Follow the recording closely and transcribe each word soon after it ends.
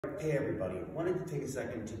Hey everybody, wanted to take a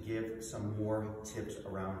second to give some more tips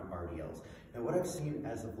around RDLs. Now what I've seen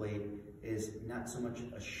as of late is not so much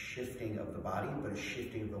a shifting of the body, but a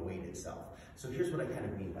shifting of the weight itself. So here's what I kind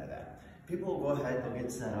of mean by that. People will go ahead, they'll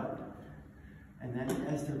get set up, and then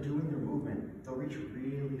as they're doing their movement, they'll reach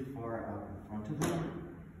really far out in front of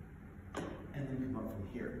them, and then come up from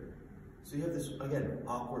here. So you have this, again,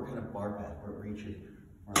 awkward kind of bar path where it reaches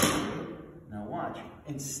right. Now watch,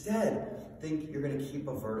 instead, think you're gonna keep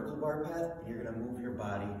a vertical bar path and you're gonna move your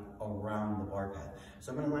body around the bar path.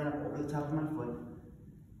 So I'm gonna line up over the top of my foot,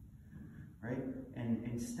 right? And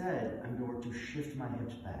instead, I'm going to shift my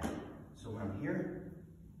hips back. So when I'm here,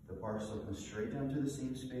 the bar still comes straight down to the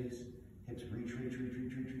same space, hips reach.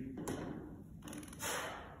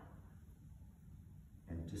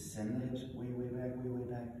 And descend the hips way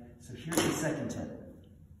back. So here's the second tip.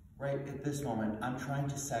 Right at this moment, I'm trying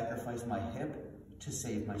to sacrifice my hip to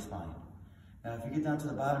save my spine. Now, if you get down to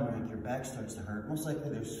the bottom, like your back starts to hurt, most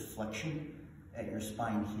likely there's flexion at your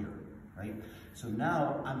spine here, right? So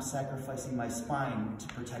now I'm sacrificing my spine to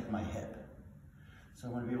protect my hip. So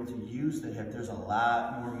I'm gonna be able to use the hip. There's a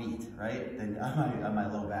lot more meat, right, than on my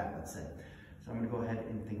low back, let's say. So I'm gonna go ahead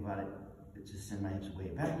and think about it. Just send my hips way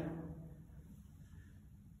back.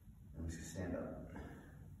 I'm just gonna stand up.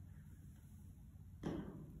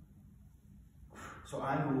 So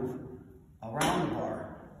I move around the bar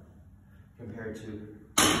compared to,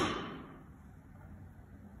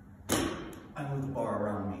 I move the bar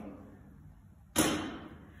around me.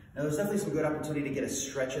 Now there's definitely some good opportunity to get a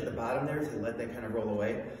stretch at the bottom there to let that kind of roll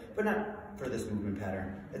away, but not for this movement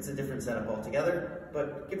pattern. It's a different setup altogether,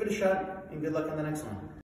 but give it a shot and good luck on the next one.